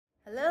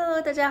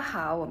大家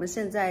好，我们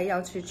现在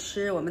要去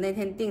吃我们那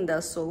天订的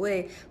所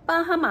谓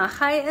巴哈马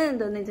High End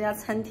的那家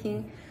餐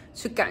厅，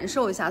去感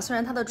受一下。虽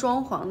然它的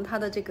装潢、它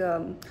的这个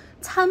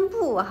餐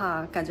布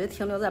感觉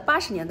停留在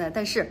80年代，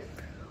但是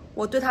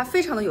我对它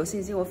非常的有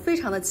信心，我非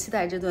常的期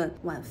待这顿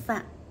晚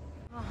饭。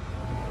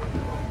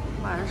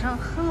晚上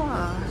喝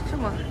这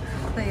么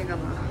那个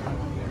吗？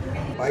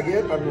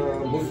 Baguette and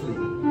muesli.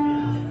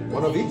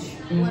 One of each.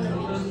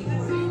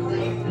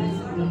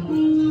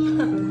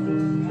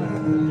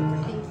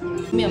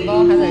 面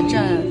包还得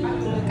蘸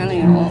橄榄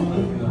油，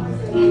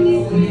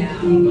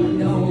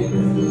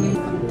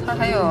它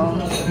还有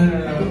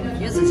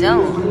鱼子酱。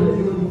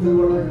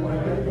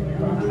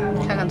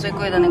看看最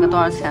贵的那个多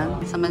少钱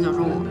？395，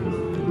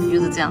鱼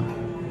子酱。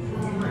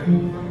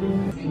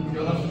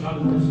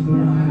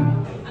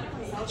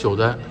酒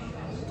的，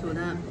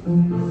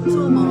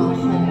这么厚。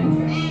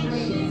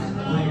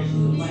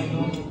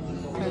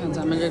看看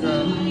咱们这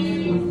个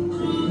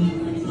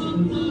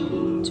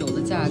酒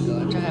的价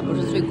格，这还不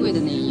是最贵的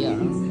那一页。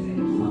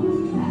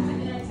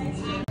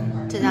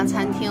这家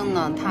餐厅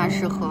呢，它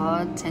是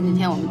和前几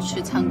天我们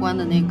去参观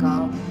的那个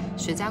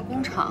雪茄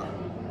工厂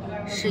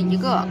是一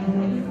个，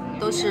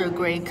都是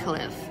Great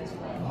Cliff。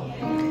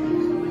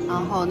然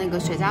后那个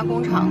雪茄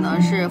工厂呢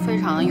是非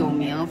常有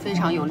名、非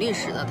常有历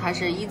史的，它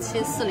是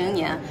1740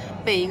年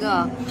被一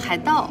个海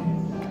盗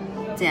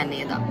建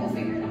立的。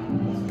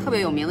 特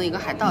别有名的一个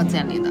海盗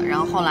建立的，然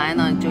后后来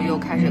呢，就又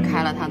开始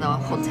开了他的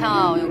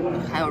hotel，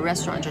 还有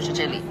restaurant， 就是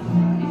这里，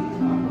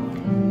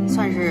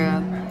算是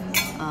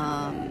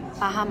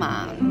巴哈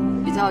马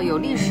比较有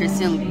历史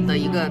性的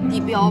一个地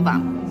标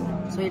吧。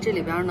所以这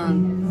里边呢，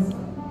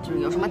就是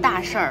有什么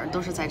大事儿都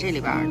是在这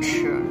里边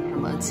吃，什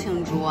么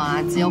庆祝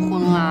啊、结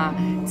婚啊、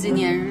纪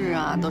念日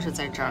啊，都是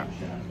在这儿，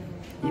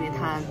因为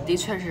它的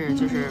确是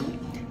就是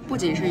不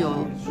仅是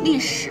有历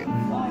史。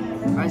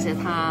 而且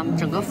它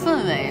整个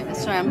氛围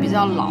虽然比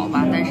较老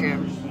吧，但是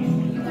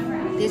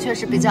的确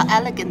是比较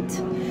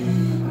elegant。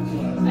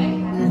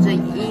这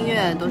音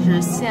乐都是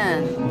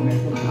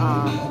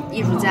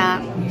艺术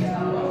家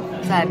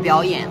在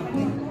表演，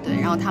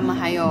对，然后他们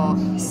还有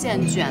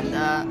现卷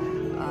的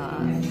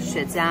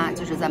雪茄，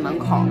就是在门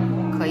口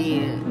可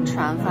以吃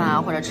完饭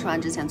啊，或者吃完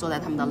之前坐在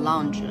他们的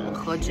lounge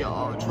喝酒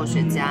抽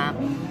雪茄。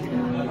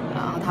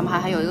 然后他们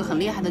还有一个很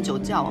厉害的酒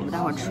窖，我们待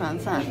会儿吃完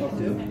饭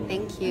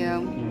 ，Thank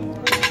you，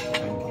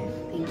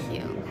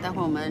 待会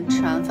儿我们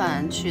吃完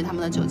饭去他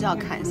们的酒窖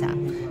看一下，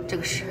这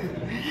个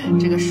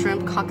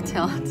shrimp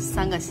cocktail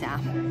 3个虾，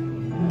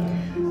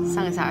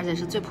而且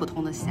是最普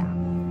通的虾，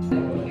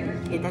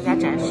给大家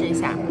展示一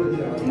下，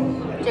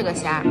这个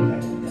虾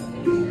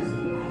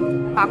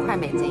8块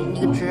美金一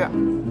个只，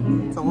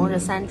总共是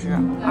3只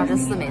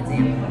，24美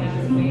金。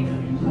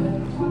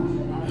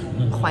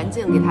 环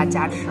境给它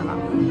加持了，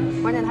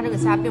关键它这个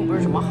虾并不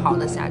是什么好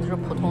的虾，就是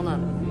普通的。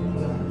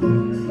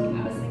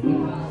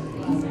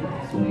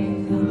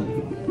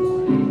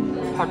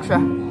好吃，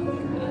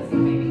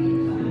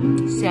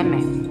鲜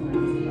美。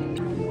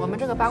我们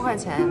这个8块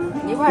钱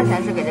，1块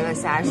钱是给这个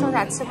虾，剩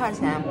下7块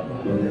钱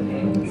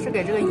是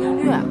给这个音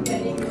乐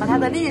和它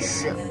的历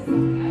史。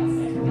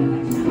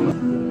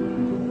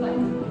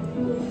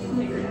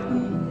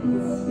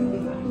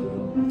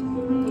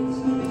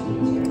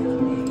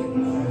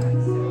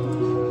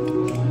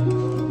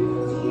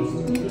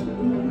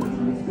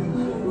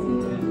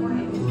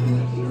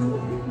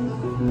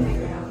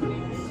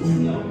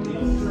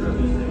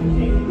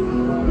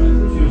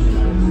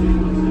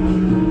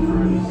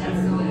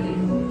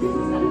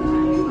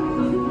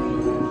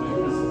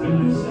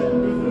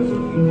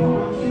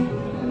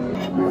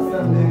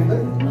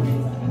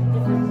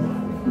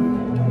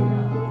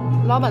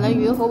 老板的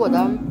鱼和我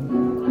的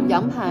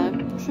羊排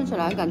吃起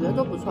来感觉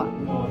都不错，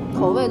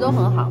口味都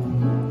很好，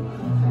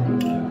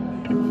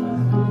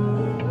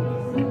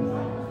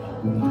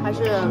还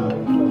是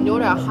有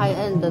点 high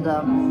end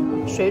的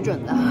水准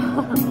的。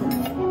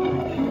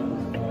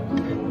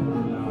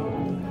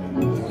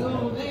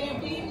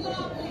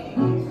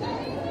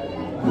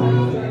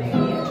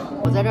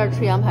我在这儿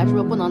吃羊排是不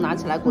是不能拿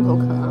起来骨头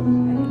啃啊？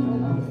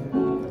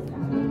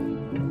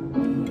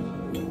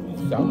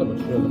想怎么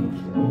吃就怎么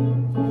吃。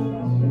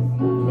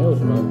 没有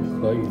什么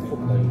可以不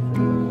可以。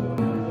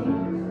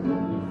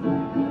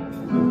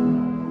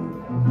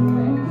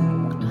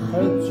还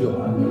有酒，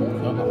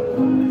挺好的。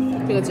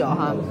这个酒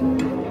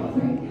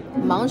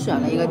盲选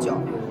了一个酒，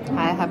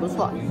还不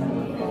错，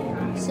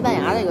西班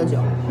牙的一个酒。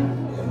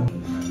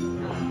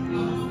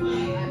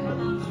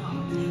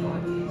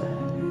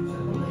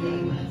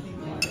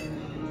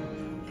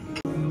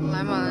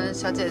来嘛，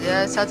小姐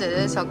姐、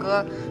小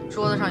哥，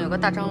桌子上有个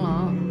大蟑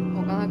螂。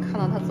 我刚才看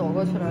到他走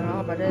过去了，然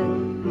后把这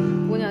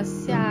姑娘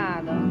吓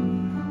得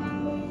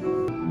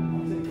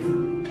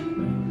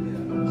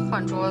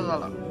换桌子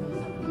了。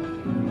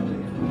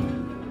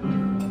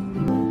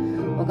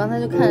我刚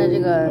才就看着这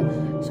个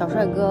小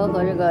帅哥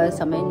和这个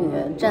小美女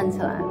站起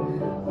来，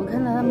我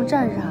看到他们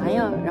站啥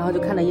呀？然后就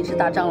看到一只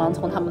大蟑螂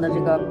从他们的这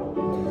个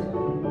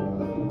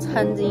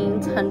餐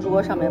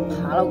桌上面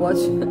爬了过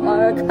去，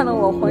看得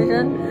我浑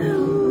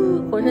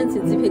身起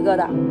鸡皮疙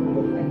瘩。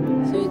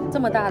所以这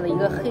么大的一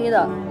个黑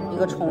的一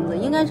个虫子，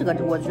应该是个，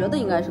我觉得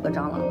应该是个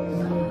蟑螂。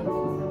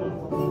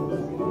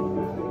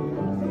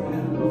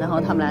然后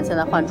他们俩现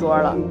在换桌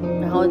了，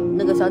然后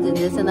那个小姐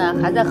姐现在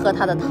还在喝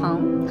她的汤，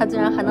她竟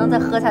然还能再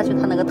喝下去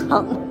她那个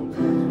汤，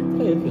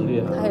她也挺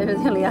厉害，她也是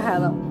挺厉害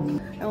的。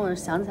让我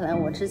想起来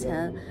我之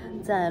前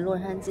在洛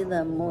杉矶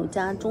的某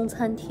家中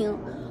餐厅，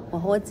我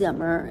和我姐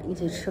们儿一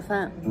起吃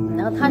饭，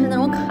然后它是那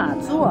种卡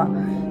座，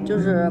就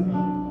是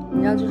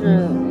你知道，就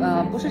是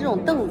不是这种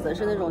凳子，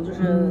是那种就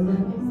是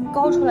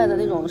高出来的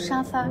那种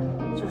沙发，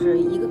就是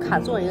一个卡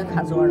座一个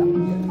卡座的。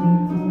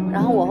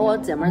然后我和我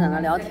姐妹在那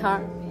聊天，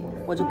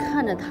我就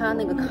看着他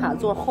那个卡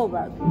座后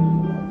边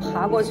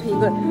爬过去一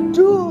个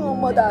这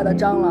么大的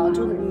蟑螂，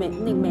就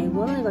美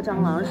国的那个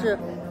蟑螂是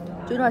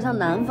就有点像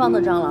南方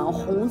的蟑螂，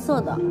红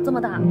色的这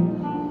么大。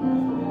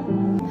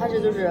他是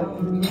就是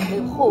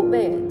那个后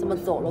背这么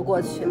走了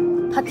过去，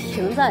他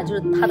停在就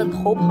是他的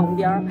头旁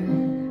边，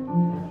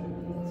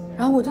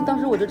然后当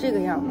时我就这个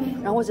样，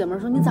然后我姐妹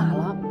说你咋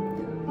了？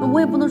那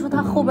我也不能说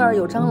他后边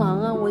有蟑螂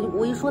啊，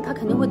我一说他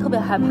肯定会特别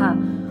害怕。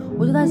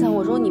我就在想，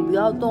我说你不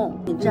要动，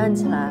你站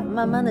起来，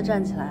慢慢的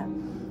站起来，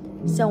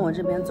向我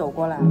这边走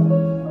过来。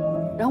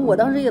然后我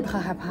当时也特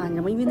害怕，你知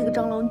道吗？因为那个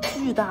蟑螂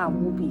巨大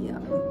无比。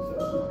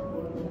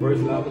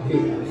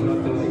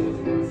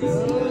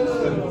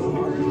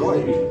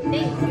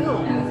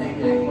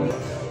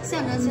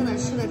象征性的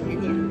吃个甜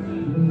点，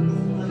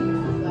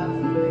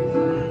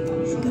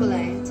舒芙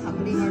蕾，巧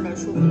克力味的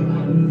舒芙蕾。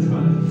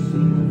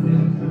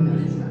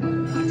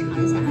我尝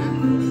一下啊。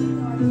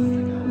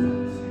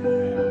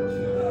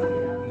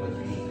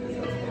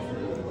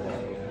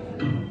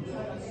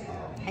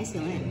还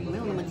行哎，没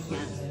有那么甜，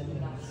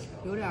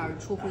有点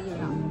出乎意料。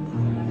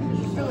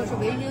这个是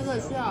唯一一个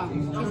需要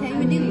提前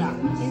预定的、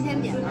提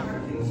前点的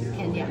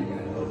甜点，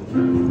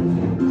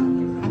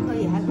还可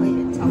以，还可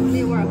以，巧克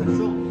力味很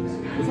重，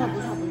不错不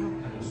错不错。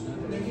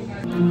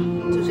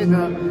就这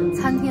个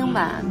餐厅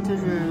吧，就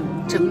是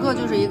整个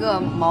就是一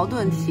个矛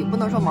盾体，不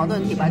能说矛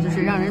盾体吧，就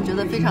是让人觉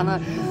得非常的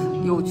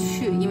有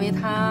趣，因为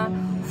它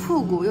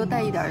复古又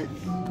带一点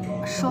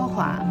奢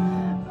华，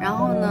然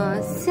后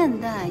呢现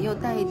代又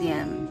带一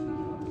点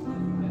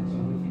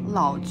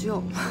老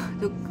旧，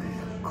就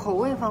口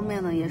味方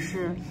面呢也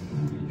是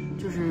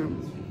就是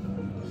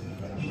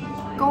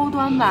高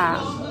端吧，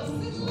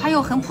它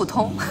又很普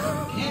通，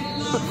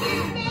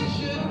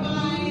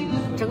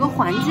整个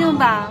环境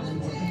吧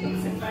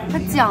它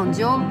讲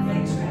究，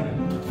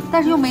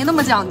但是又没那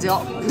么讲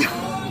究。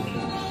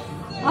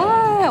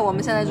哎，我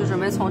们现在就准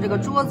备从这个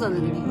桌子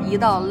移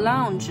到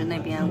lounge 那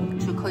边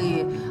去，可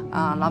以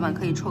老板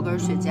可以抽根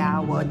雪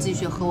茄，我继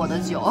续喝我的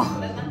酒。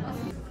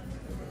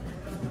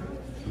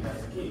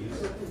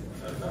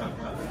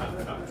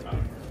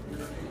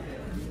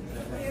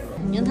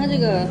你看它这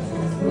个，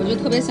我就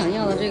特别想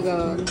要的这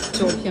个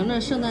酒瓶的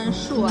圣诞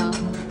树啊，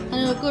它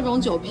这个各种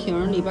酒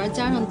瓶里边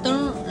加上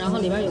灯，然后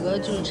里边有个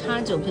就是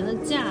插酒瓶的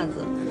架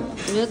子，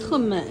我觉得特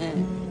美，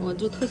我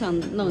就特想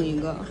弄一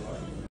个。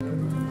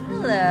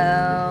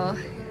Hello，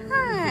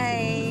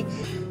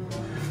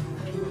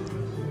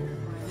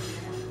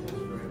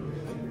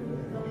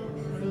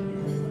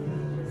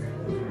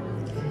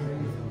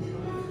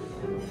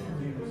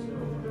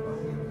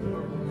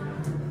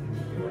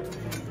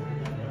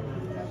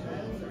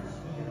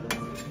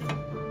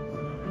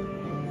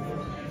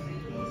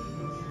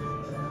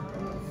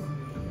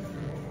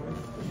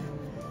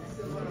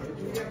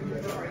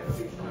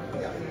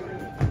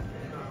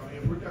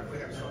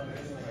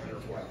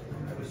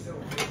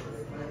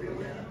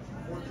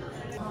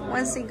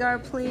 cigar,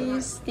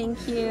 please.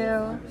 Thank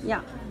you.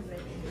 Yeah.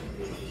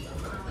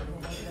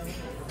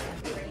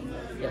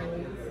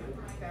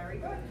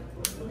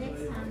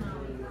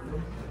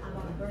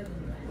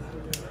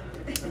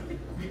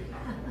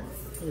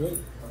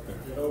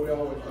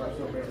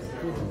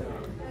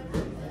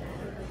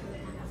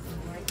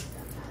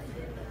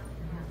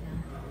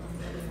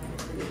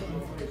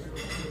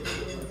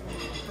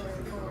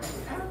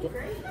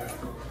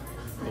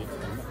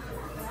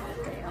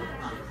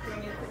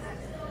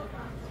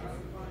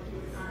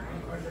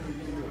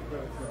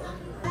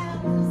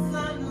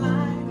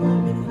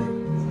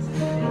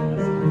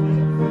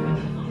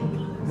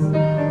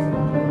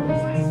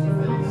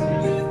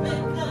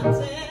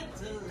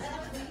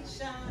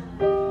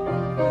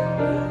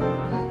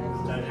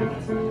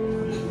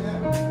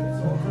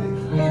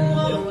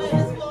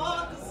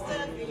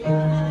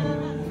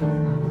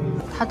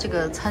它这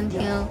个餐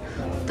厅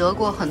得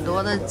过很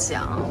多的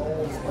奖，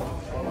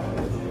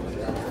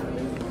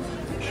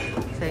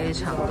非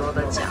常多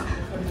的奖，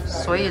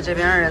所以这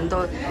边人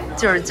都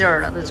劲儿劲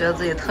儿的，都觉得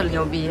自己特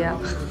牛逼。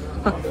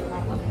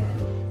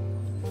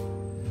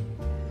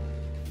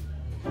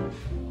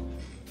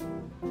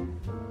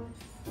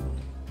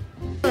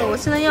我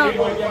现在要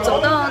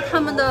走到他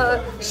们的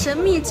神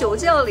秘酒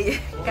窖里，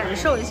感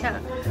受一下。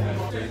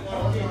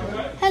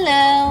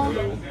Hello,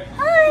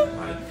 hi.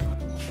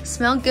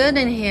 Smell good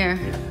in here.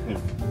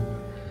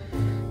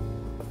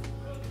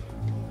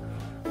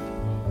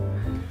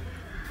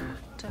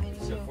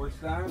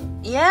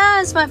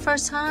 Yeah, it's my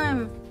first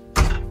time.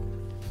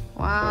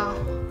 Wow.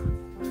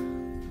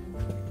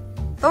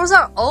 Those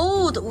are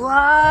old.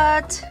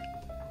 What?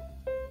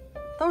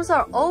 Those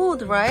are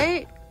old,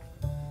 right?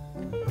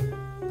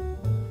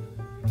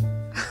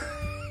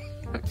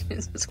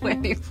 She's just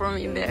waiting for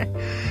me there.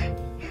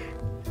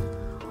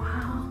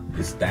 Wow.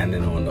 It's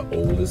standing on the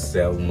oldest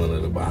settlement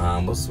of the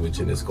Bahamas, which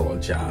is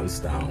called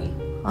Charlestown.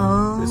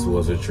 Oh. This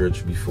was a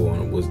church before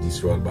and it was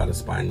destroyed by the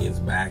Spaniards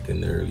back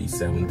in the early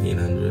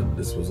 1700s.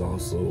 This was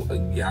also a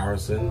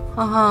garrison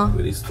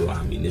where they stored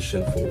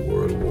ammunition for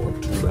World War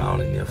II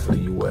down in there for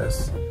the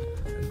U.S.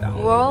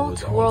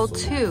 World War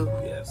II?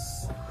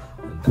 Yes.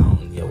 And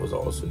down here was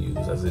also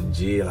used as a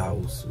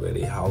jailhouse where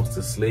they housed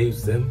the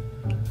slaves then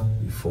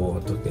before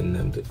taking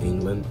them to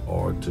England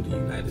or to the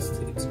United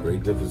States.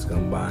 Great Cliff is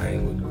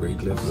combined with Great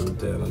Cliff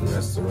Hotel and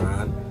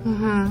Restaurant.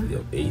 You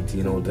have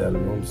 18 hotel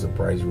rooms, the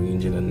price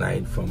ranging a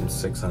night from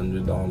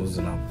 $600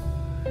 and up.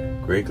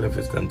 Great Cliff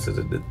is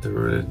considered the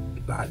third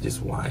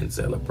largest wine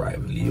cellar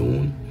privately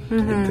owned.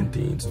 It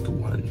contains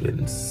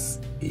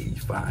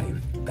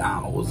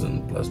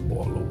 285,000 plus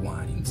bottle of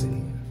wines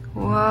in here.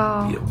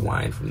 Wow. We have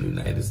wine from the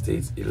United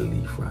States,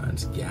 Italy,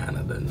 France,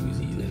 Canada, New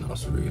Zealand,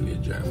 Australia,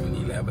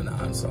 Germany,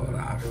 Lebanon, South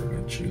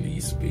Africa, Chile,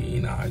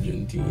 Spain,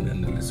 Argentina,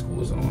 and the list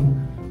goes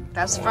on.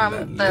 That's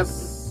from the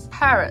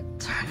parrot.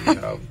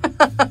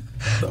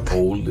 The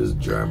oldest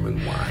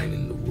German wine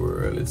in the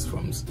world. It's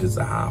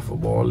a half a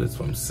bottle. It's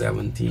from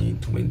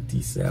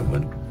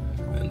 1727,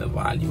 and the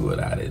value of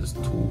that is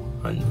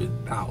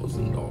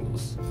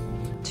 $200,000.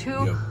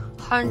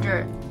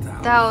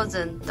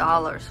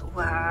 $200,000.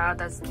 Wow,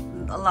 that's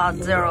a lot.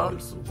 Zero.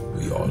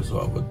 We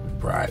also have a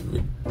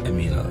private,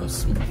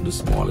 the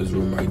smallest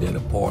room right there, the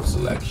port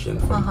selection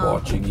from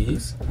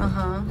Portuguese.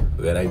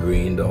 Where the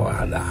green door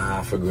had a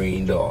half a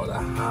green door,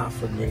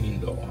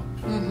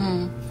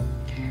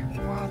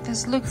 Wow,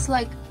 this looks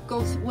like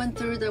went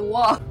through the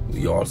wall.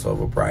 We also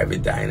have a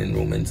private dining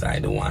room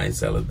inside the wine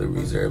cellar. The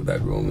reserve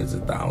that room is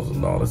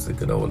 $1,000. It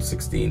could hold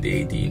 16 to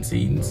 18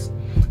 seats.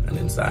 And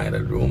inside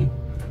that room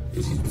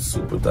is your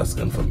Super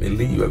Tuscan from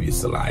Italy. You have your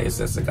Celaya,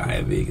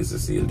 Sesagaya, Vegas,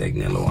 Cecile,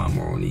 Dagnello,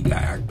 Amarone,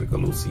 Gaiac,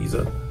 Piccolo,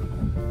 Caesar.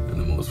 And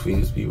the most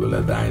famous people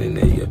that dine in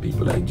there, you have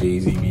people like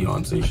Jay-Z,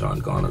 Beyonce,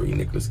 Sean Connery,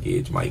 Nicolas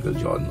Cage, Michael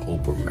Jordan,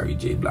 Oprah, Mary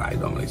J. Blige,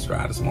 Dominic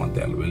Stratus,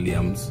 Montel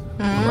Williams,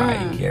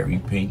 Mariah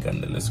Carey, Pink,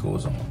 and the list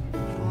goes on.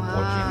 Wow.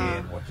 Watch your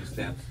head, watch your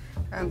steps.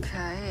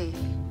 Okay.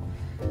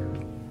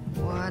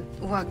 我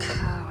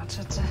靠，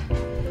这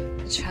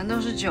全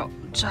都是酒，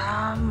这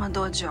么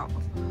多酒，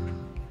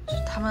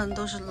他们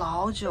都是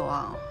老酒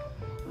啊。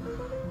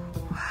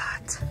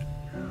What？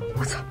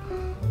 我操！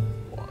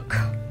我靠，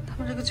他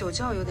们这个酒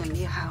窖有点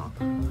厉害哦。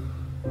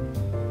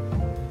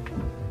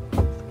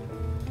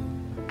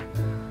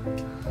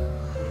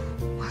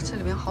哇，这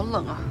里面好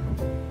冷啊！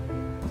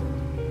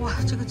哇，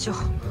这个酒。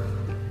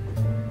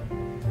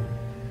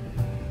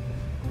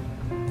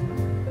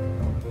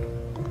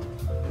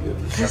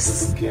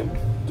This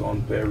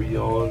Don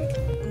Perignon.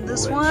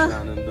 This one?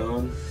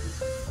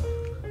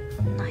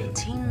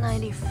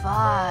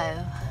 1995.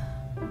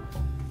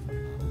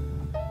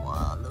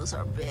 Wow, those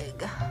are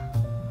big.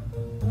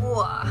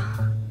 Wow.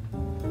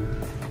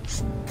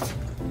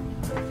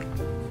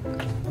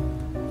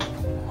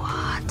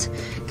 What?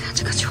 看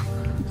这个酒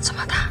这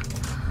么大。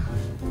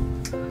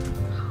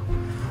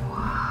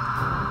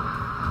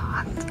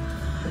哇，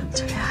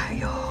这边还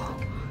有，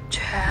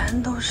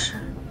全都是。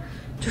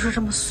就是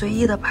这么随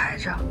意的摆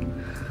着，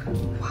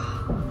哇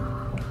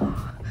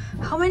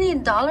 ！How many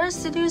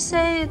dollars did you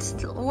say it's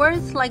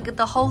worth? Like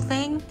the whole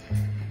thing?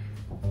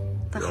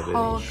 The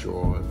whole.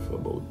 Short for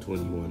about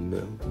 21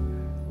 mil,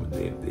 but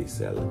if they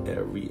sell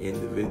every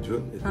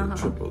individual, it will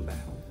triple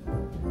that.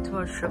 It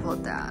will triple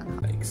that.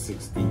 Like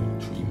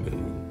 63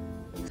 million.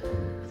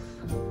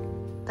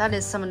 That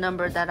is some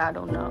number that I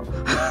don't know.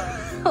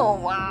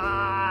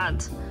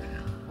 What?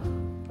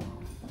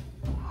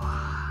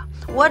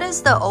 What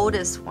is the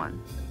oldest one?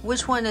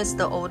 Which one is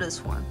the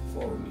oldest one?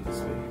 Follow me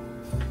this way.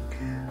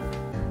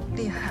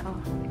 厉害哦。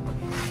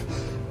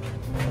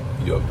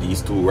You have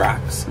these two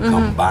racks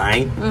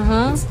combined.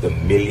 It's the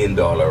 $1 million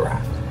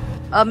rack.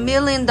 $1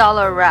 million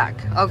rack.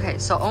 Okay,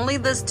 so only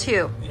this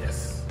two.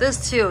 Yes.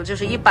 This two 就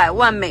是100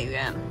万美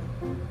元。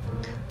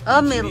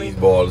$1 million. These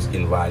balls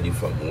in value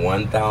from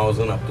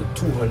 $1,000 up to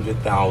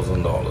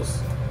 $200,000.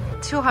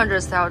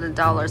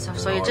 $200,000，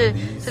 所以这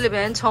里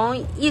边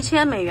从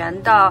1000美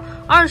元到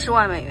20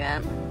万美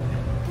元。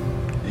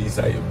These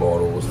are your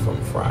bottles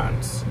from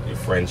France, your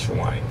French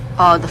wine.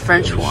 Oh, the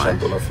French wine.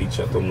 Chateau Lafite,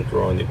 Chateau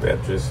Mouton, your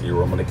Petrus, your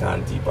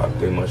Romanée-Conti,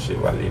 Pactema,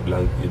 Chevalier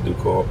Blanc, your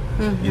Ducor,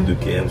 your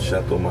Duquesne,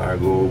 Chateau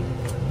Margaux,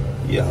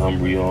 your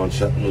Haut-Brion,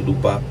 Chateau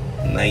Dupac,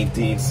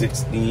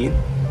 1916,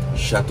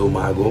 Chateau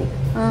Margaux.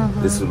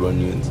 This will run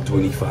you into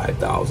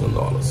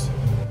 $25,000.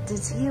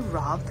 Did he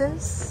rob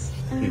this?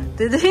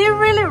 Did he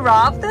really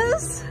rob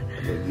this?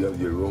 You have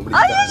your Romanée-Conti.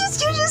 Oh, you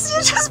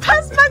just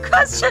passed my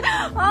question.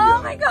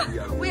 Oh my God.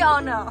 We all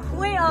know.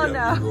 We all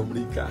know.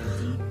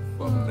 Romanée-Conti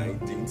from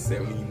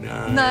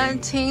 1979.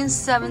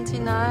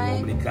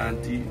 1979.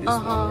 Romanée-Conti, this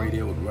one right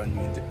here would run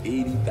you into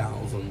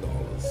 $80,000.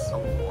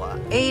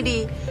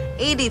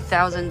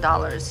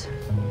 $80,000.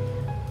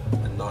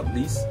 not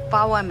least.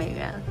 8万美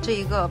元，这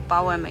一个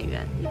8万美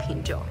元一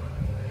瓶酒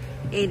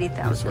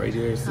This right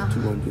here is the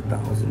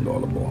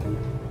 $200,000 bottle.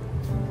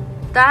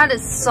 That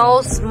is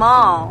so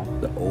small.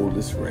 The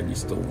oldest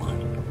register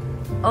wine.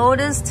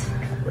 Oldest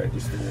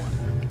Register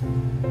wine.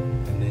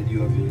 And then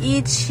you have your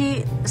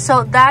 17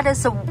 so that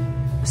is a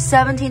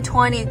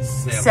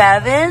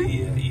 1727.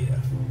 Yeah.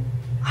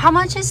 How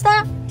much is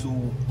that?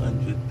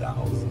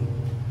 200,000.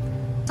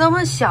 这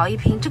么小一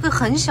瓶，这个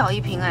很小一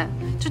瓶哎，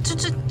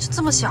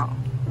这么小。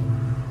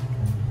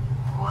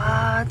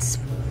What?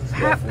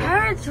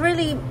 Parents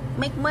really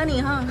make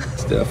money, huh?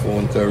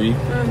 Stephen Curry.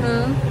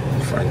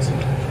 Francie.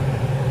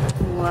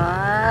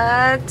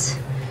 What?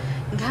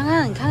 你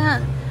看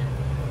看。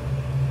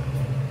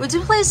Would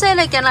you please say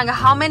again, like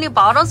how many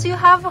bottles you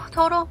have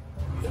total?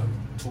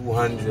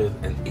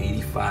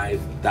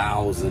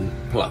 285,000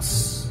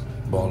 plus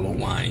bottle of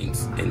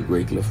wines in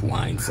Great Cliff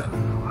Wine Cellar.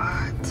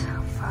 What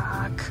the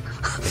fuck?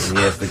 And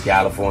here's the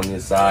California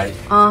side.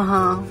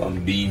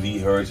 From BV,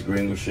 Hirsch,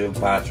 Gringership,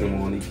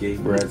 Patrimony, Cape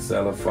Bread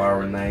Cellar,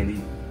 Foreign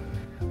 90.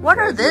 What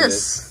are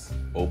this?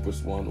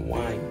 Opus 1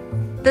 wine.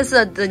 This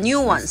is the new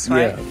ones,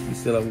 right? Yeah, we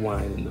still have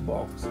wine in the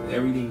box.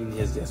 Everything in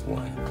here is just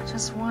wine.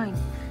 Just wine.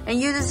 And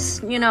you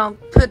just,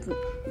 put...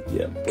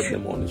 Yeah, put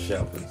them on the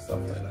shelf and stuff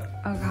like that.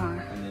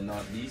 Okay. And then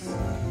not least,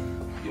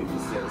 you have a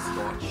set of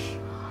scotch,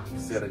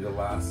 set of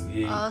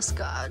Gavassier,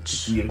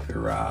 Scotch. the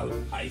Imperial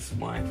ice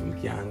wine from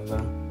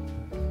Canada,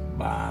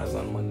 bars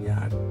and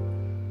Magnac,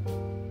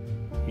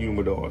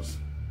 humidors.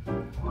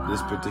 Wow.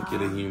 This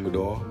particular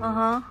humidor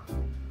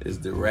is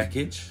the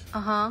wreckage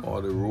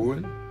or the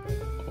ruin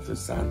of the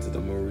Santa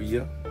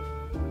Maria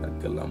that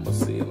Columbus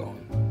sailed on.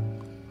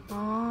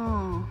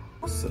 Oh.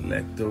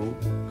 Selecto.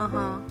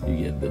 You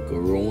get the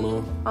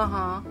Corona.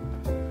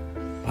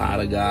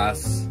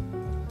 Patagas.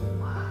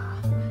 Wow.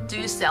 Do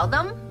you sell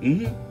them?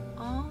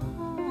 Oh.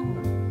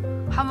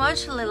 How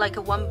much? Like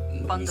one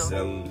bundle? We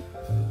sell a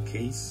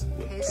case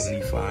with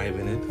 25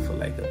 in it for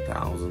like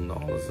 $1,000 an up.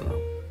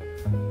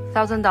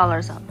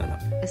 $1,000 up.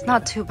 It's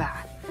not too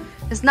bad.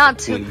 It's not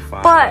too,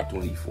 25 but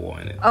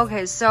 24 in it.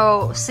 Okay,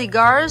 so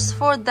cigars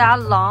for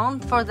that long,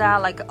 for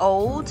that like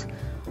old,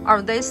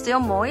 are they still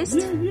moist?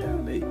 Yeah,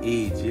 they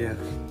age, yeah.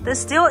 They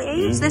still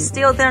age?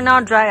 They're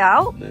not dry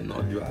out? They're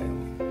not dry out.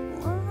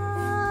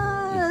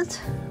 What?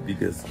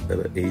 Because of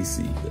the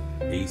AC.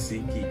 The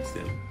AC keeps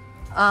them.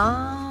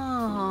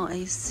 Oh,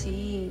 I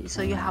see.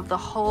 So you have the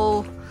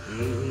whole...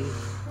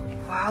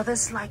 Wow,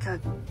 that's like a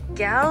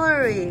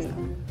gallery.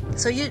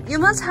 So you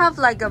must have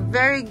like a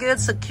very good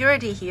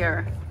security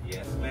here.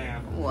 Yes,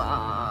 ma'am.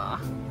 Wow.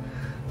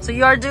 So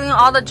you are doing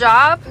all the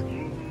job?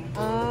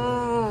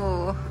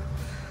 Oh.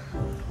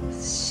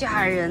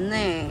 吓人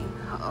呢.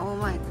 Oh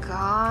my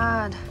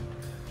god.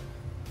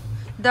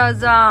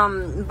 Does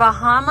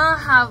Bahama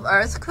have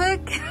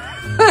earthquake?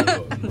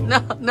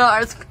 No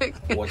earthquake.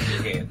 Watch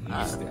your head,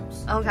 your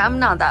steps. Okay, I'm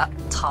not that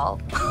tall.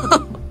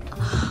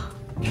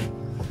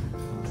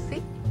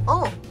 See?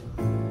 Oh,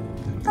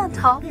 that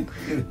tall.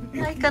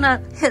 I'm gonna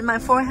hit my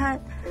forehead.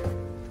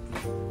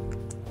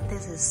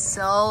 This is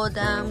so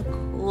damn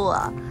cool.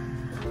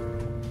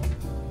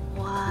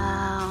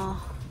 Wow.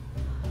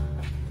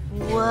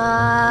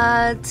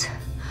 What?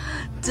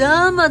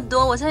 这么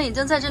多，我现在已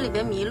经在这里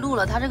边迷路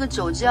了。它这个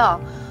酒窖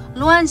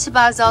乱七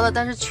八糟的，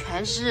但是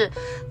全是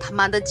他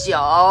妈的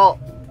酒。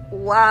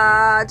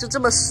哇，就这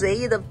么随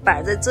意的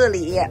摆在这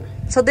里。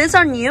So these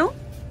are new?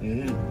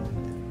 Then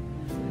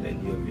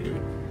you have your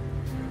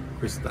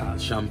Cristal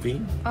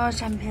champagne. Oh,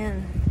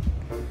 champagne.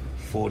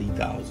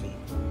 40,000.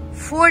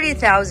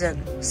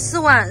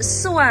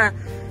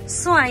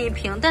 40,000，4万一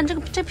瓶，但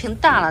这瓶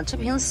大了，这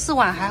瓶4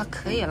万还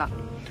可以了。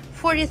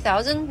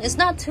40,000 is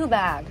not too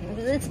bad.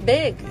 It's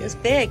big. It's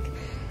big.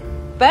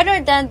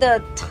 Better than the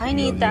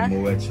tiny that.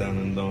 Moet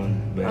Chandon,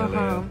 Bel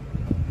Air,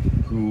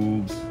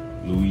 Krug's,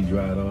 Louis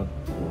Dryden,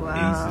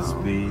 Ace of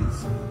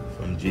Spades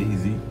from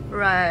Jay-Z.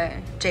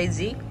 Right,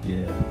 Jay-Z.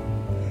 Yeah.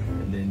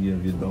 And then you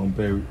have your Dom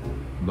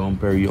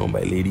Perignon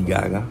by Lady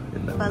Gaga.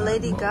 By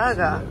Lady Gaga.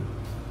 Yeah.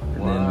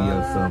 And then we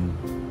have some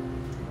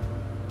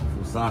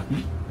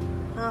Fusaki.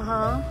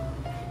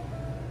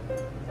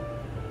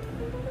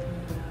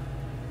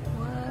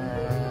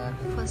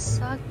 For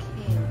sake.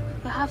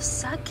 You have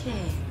sake.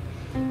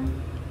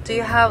 Do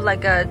you have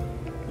like a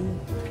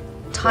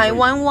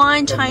Taiwan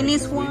wine,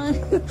 Chinese wine?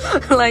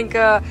 Like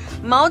a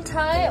茅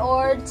台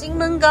or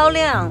Jinmen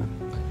Gaoliang?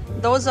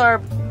 Those are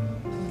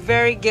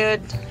very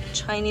good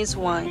Chinese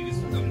wine.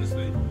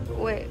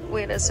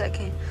 Wait a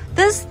second.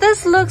 This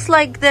looks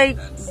like they...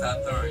 That's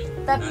Satori.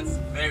 That's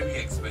very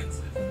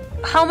expensive.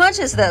 How much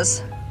is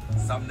this?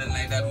 Something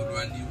like that would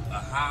run you, a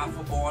half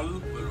a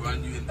bottle will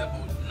run you into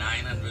about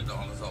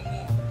 $900 or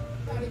more.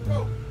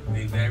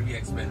 They're very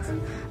expensive.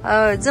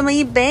 这么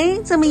一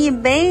杯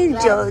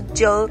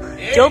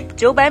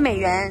900美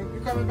元。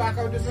 You coming back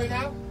out this way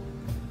now?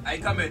 I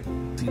come in.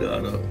 See the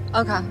other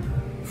Okay.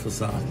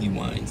 Fusaki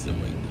wines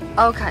and right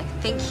Okay,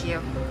 thank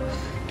you.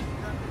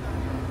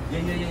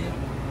 Yeah.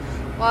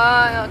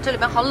 哇呀，这里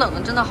边好冷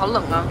啊，真的好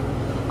冷啊！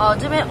哦，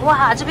这边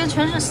哇，这边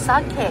全是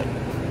sake。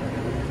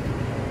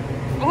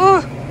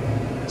哦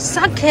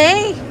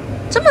 ，sake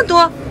这么多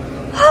啊！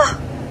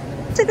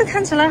这个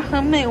看起来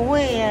很美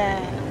味耶。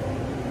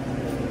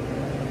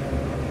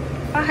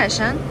八海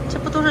山，这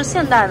不都是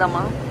现代的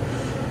吗？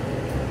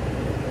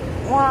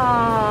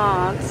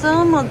哇，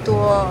这么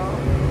多！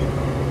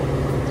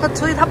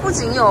所以它不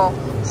仅有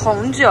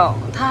红酒，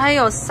它还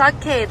有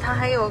sake， 它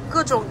还有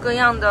各种各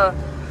样的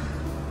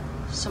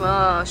什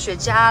么雪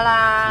茄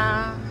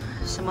啦，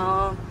什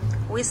么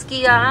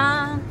whisky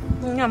啊，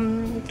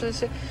这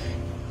些，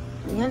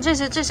你看这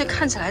些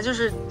看起来就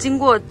是经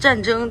过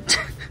战争。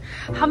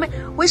How many?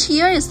 Which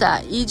year is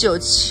that?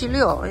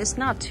 1976. It's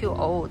not too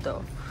old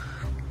though.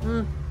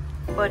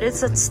 But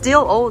it's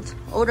still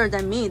older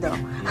than me though.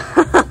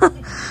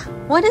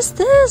 What is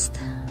this?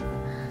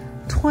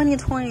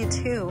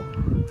 2022.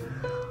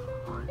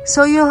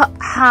 So you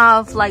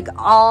have like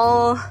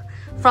all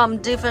from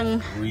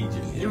different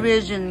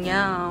region,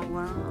 yeah.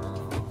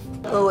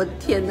 Wow. 我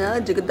天哪，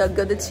这个大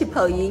哥的气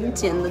泡音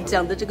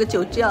讲的这个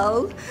酒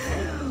窖，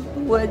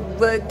我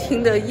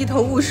听得一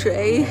头雾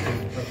水。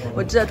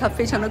我知道它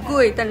非常的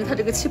贵，但是它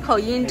这个气泡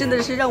音真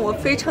的是让我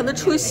非常的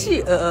出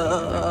戏。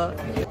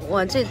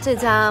哇，这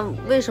家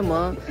为什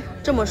么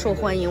这么受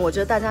欢迎？我觉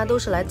得大家都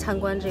是来参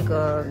观这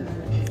个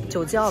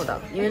酒窖的，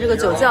因为这个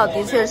酒窖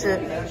的确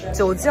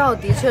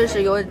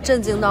是有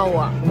震惊到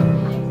我，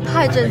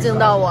太震惊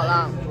到我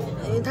了。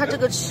因为它这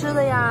个吃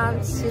的呀，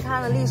其他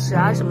的历史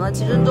啊什么的，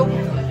其实都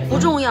不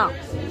重要，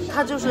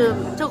它就是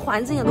这个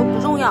环境也都不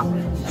重要，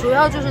主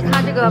要就是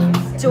它这个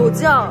酒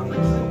窖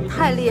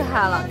太厉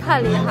害了，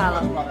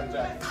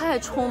太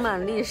充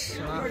满历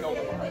史了。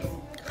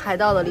海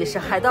盗的历史，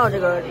海盗这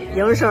个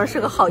营生是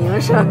个好营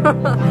生。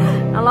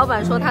然后老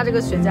板说他这个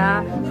雪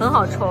茄很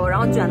好抽，然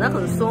后卷得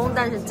很松，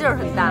但是劲儿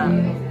很大。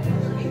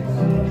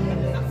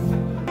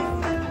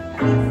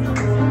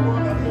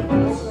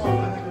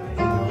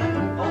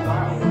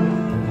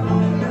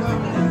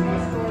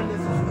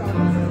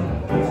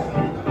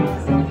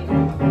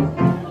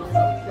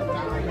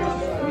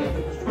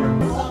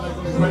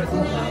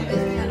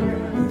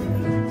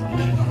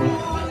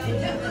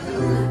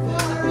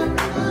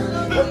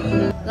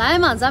来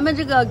嘛，咱们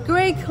这个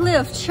Great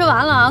Cliff 吃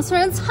完了啊，虽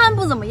然餐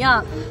不怎么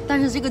样，但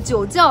是这个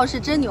酒窖是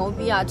真牛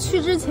逼啊！去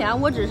之前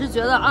我只是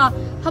觉得啊，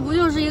它不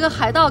就是一个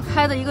海盗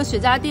开的一个雪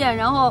茄店，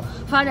然后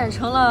发展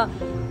成了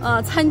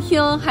餐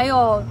厅还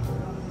有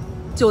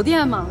酒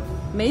店嘛？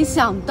没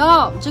想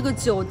到这个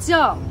酒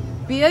窖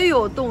别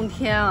有洞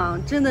天啊，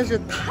真的是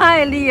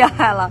太厉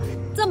害了！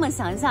这么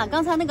想一下，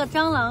刚才那个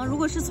蟑螂如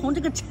果是从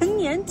这个陈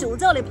年酒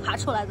窖里爬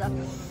出来的，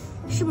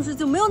是不是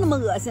就没有那么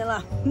恶心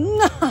了？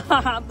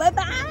拜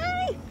拜。